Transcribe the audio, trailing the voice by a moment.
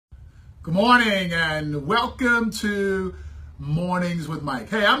Good morning and welcome to Mornings with Mike.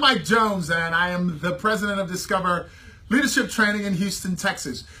 Hey, I'm Mike Jones and I am the president of Discover Leadership Training in Houston,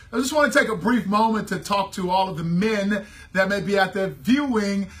 Texas. I just want to take a brief moment to talk to all of the men that may be out there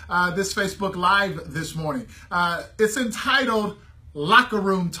viewing this Facebook Live this morning. It's entitled Locker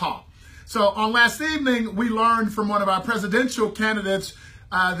Room Talk. So on last evening, we learned from one of our presidential candidates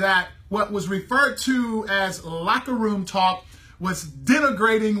that what was referred to as locker room talk was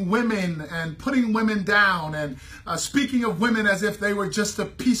denigrating women and putting women down and speaking of women as if they were just a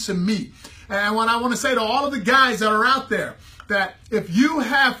piece of meat. And what I want to say to all of the guys that are out there, that if you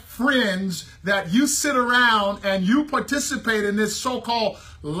have friends that you sit around and you participate in this so-called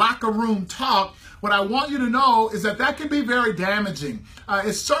locker room talk, what I want you to know is that that can be very damaging.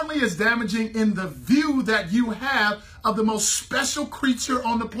 It certainly is damaging in the view that you have of the most special creature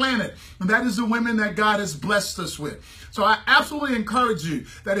on the planet, and that is the women that God has blessed us with. So I absolutely encourage you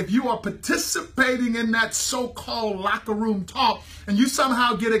that if you are participating in that so-called locker room talk and you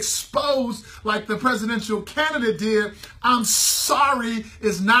somehow get exposed like the presidential candidate did, I'm sorry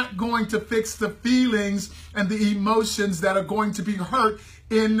is not going to fix the feelings and the emotions that are going to be hurt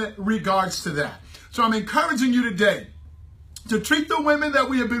in regards to that. So I'm encouraging you today to treat the women that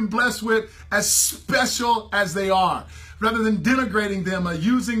we have been blessed with as special as they are, rather than denigrating them or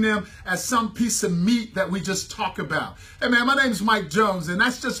using them as some piece of meat that we just talk about. Hey man, my name is Mike Jones, and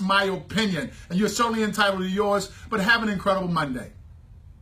that's just my opinion, and you're certainly entitled to yours, but have an incredible Monday.